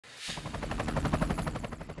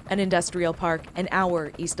An industrial park an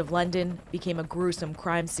hour east of London became a gruesome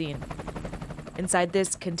crime scene. Inside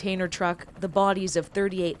this container truck, the bodies of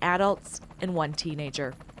 38 adults and one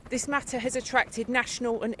teenager. This matter has attracted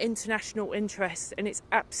national and international interest, and it's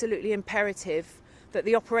absolutely imperative that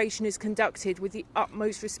the operation is conducted with the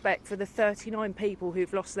utmost respect for the 39 people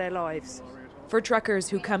who've lost their lives. For truckers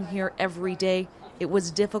who come here every day, it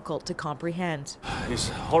was difficult to comprehend. It's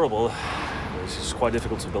horrible. It's just quite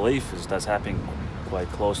difficult to believe that's happening quite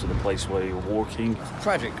close to the place where you're working.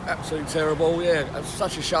 Tragic, absolutely terrible, yeah. It's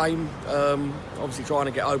such a shame. Obviously trying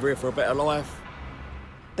to get over here for a better life.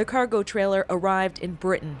 The cargo trailer arrived in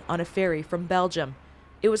Britain on a ferry from Belgium.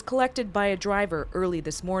 It was collected by a driver early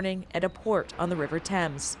this morning at a port on the River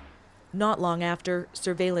Thames. Not long after,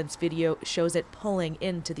 surveillance video shows it pulling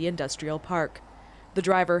into the industrial park. The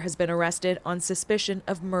driver has been arrested on suspicion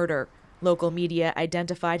of murder. Local media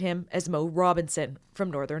identified him as Mo Robinson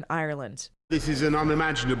from Northern Ireland. This is an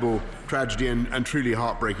unimaginable tragedy and truly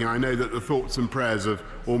heartbreaking. I know that the thoughts and prayers of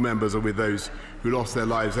all members are with those who lost their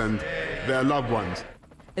lives and their loved ones.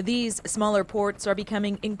 These smaller ports are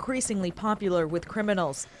becoming increasingly popular with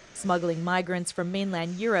criminals, smuggling migrants from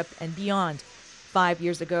mainland Europe and beyond. 5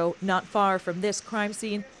 years ago, not far from this crime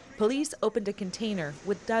scene, police opened a container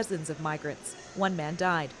with dozens of migrants. One man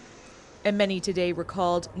died. And many today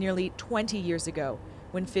recalled nearly 20 years ago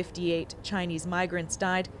when 58 Chinese migrants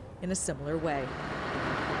died in a similar way.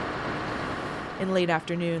 In late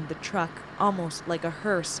afternoon, the truck, almost like a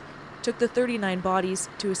hearse, took the 39 bodies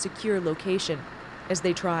to a secure location as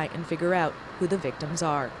they try and figure out who the victims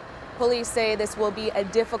are. Police say this will be a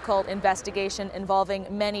difficult investigation involving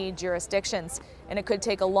many jurisdictions, and it could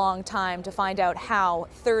take a long time to find out how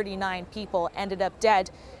 39 people ended up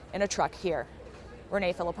dead in a truck here.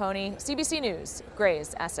 Renee Filipponi, CBC News,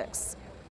 Grays, Essex.